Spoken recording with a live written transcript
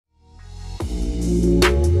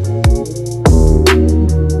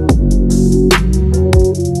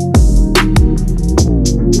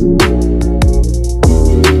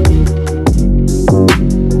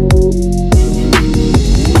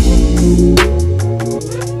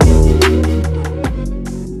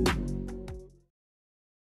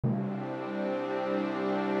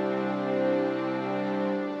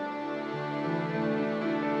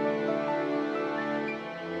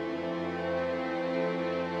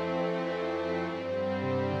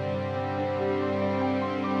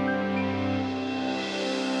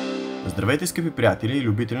Здравейте, скъпи приятели и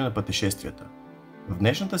любители на пътешествията! В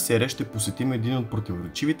днешната серия ще посетим един от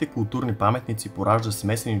противоречивите културни паметници, поражда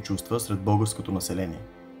смесени чувства сред българското население.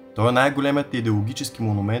 Той е най-големият идеологически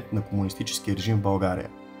монумент на комунистическия режим в България.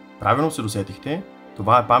 Правилно се досетихте,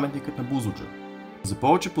 това е паметникът на Бузлуджа. За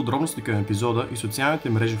повече подробности към епизода и социалните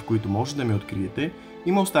мрежи, в които може да ме откриете,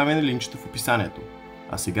 има оставени линкчета в описанието.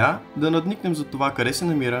 А сега да надникнем за това къде се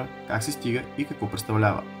намира, как се стига и какво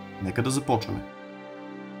представлява. Нека да започваме.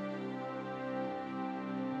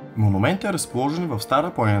 Монументът е разположен в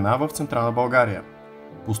Стара планина в централна България.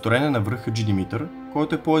 Построен е на връх Хаджи Димитър,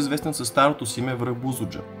 който е по-известен със старото си име връх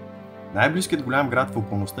Бузлуджа. Най-близкият голям град в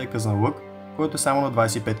околността е Казанлък, който е само на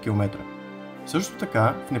 25 км. Също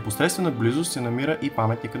така, в непосредствена близост се намира и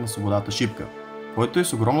паметникът на свободата Шипка, който е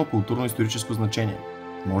с огромно културно-историческо значение.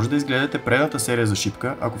 Може да изгледате предната серия за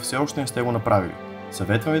Шипка, ако все още не сте го направили.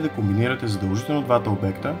 Съветвам ви да комбинирате задължително двата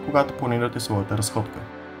обекта, когато планирате своята разходка.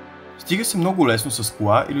 Стига се много лесно с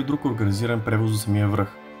кола или друг организиран превоз до самия връх.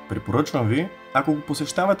 Препоръчвам ви, ако го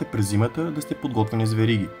посещавате през зимата, да сте подготвени с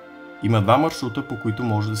вериги. Има два маршрута, по които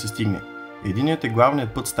може да се стигне. Единият е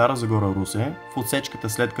главният път Стара Загора Русе, в отсечката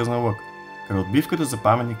след Казанлък. Край отбивката за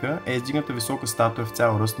паметника е издигната висока статуя в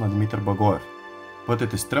цял ръст на Димитър Благоев.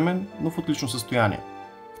 Пътят е стръмен, но в отлично състояние.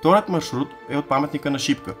 Вторият маршрут е от паметника на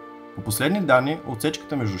Шипка. По последни данни,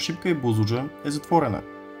 отсечката между Шипка и Бузлуджа е затворена.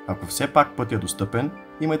 Ако все пак пътят е достъпен,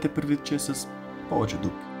 имайте предвид, че е с повече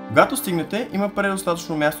дупки. Когато стигнете, има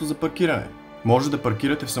предостатъчно място за паркиране. Може да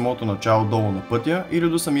паркирате в самото начало долу на пътя или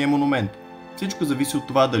до самия монумент. Всичко зависи от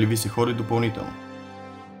това дали ви се ходи допълнително.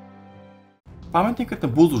 Паметникът на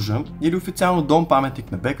Бузлуджа, или официално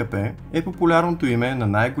Дом-паметник на БКП, е популярното име на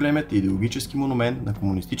най-големият идеологически монумент на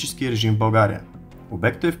комунистическия режим в България.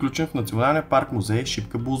 Обектът е включен в Националния парк музей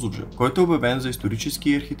Шипка Бузлуджа, който е обявен за исторически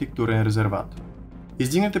и архитектурен резерват.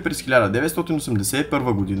 Издигнат е през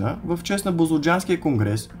 1981 г. в чест на Бузлуджанския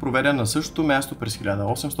конгрес, проведен на същото място през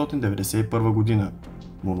 1891 г.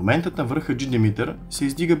 Монументът на връх Хаджи Димитър се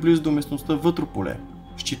издига близо до местността Вътрополе,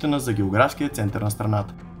 считана за географския център на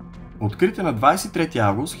страната. Открит е на 23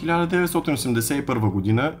 август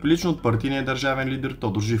 1981 г. лично от партийния държавен лидер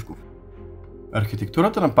Тодор Живков.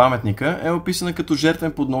 Архитектурата на паметника е описана като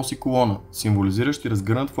жертвен поднос и колона, символизиращи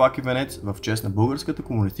разгърнат флаг и венец в чест на Българската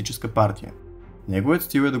комунистическа партия. Неговият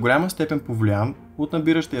стил е до голяма степен повлиян от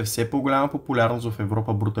набиращия все по-голяма популярност в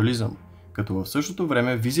Европа брутализъм, като в същото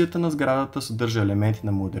време визията на сградата съдържа елементи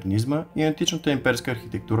на модернизма и античната имперска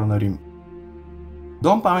архитектура на Рим.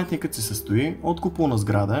 Дом-паметникът се състои от куполна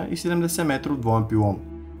сграда и 70 метров двоен пилон.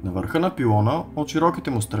 На върха на пилона от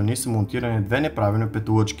широките му страни са монтирани две неправилни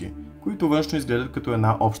петолъчки, които външно изглеждат като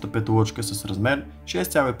една обща петолъчка с размер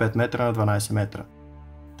 6,5 метра на 12 метра.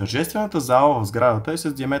 Тържествената зала в сградата е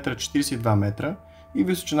с диаметър 42 метра и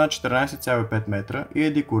височина 14,5 метра и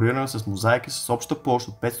е декорирана с мозайки с обща площ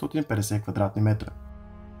от 550 квадратни метра.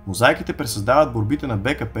 Мозайките пресъздават борбите на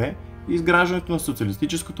БКП и изграждането на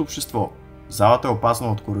социалистическото общество. Залата е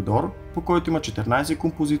опасна от коридор, по който има 14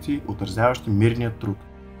 композиции, отразяващи мирния труд.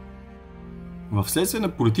 Вследствие на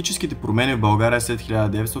политическите промени в България след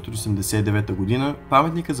 1989 г.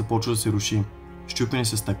 паметникът започва да се руши. Счупени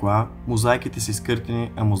са стъкла, мозайките са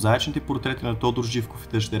изкъртени, а мозаичните портрети на Тодор Живков и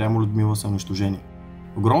дъщеря му Людмила са унищожени.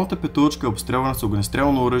 Огромната петолъчка е обстрелвана с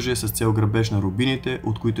огнестрелно оръжие с цел грабеж на рубините,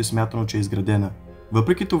 от които е смятано, че е изградена.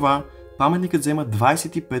 Въпреки това, паметникът взема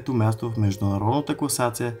 25-то място в международната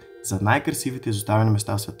класация за най-красивите изоставени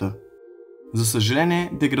места в света. За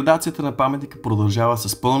съжаление, деградацията на паметника продължава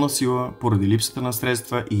с пълна сила поради липсата на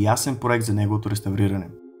средства и ясен проект за неговото реставриране.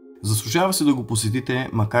 Заслужава се да го посетите,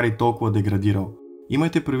 макар и толкова деградирал.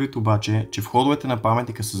 Имайте предвид обаче, че входовете на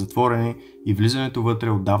паметника са затворени и влизането вътре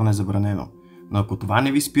отдавна е забранено. Но ако това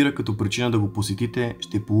не ви спира като причина да го посетите,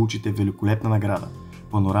 ще получите великолепна награда.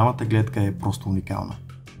 Панорамата гледка е просто уникална.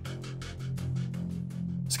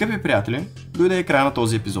 Скъпи приятели, дойде и края на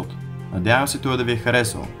този епизод. Надявам се той да ви е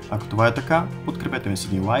харесал. Ако това е така, подкрепете ми с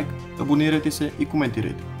един лайк, абонирайте се и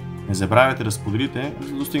коментирайте. Не забравяйте да споделите,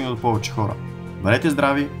 за да достигне до повече хора. Бъдете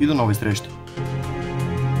здрави и до нови срещи!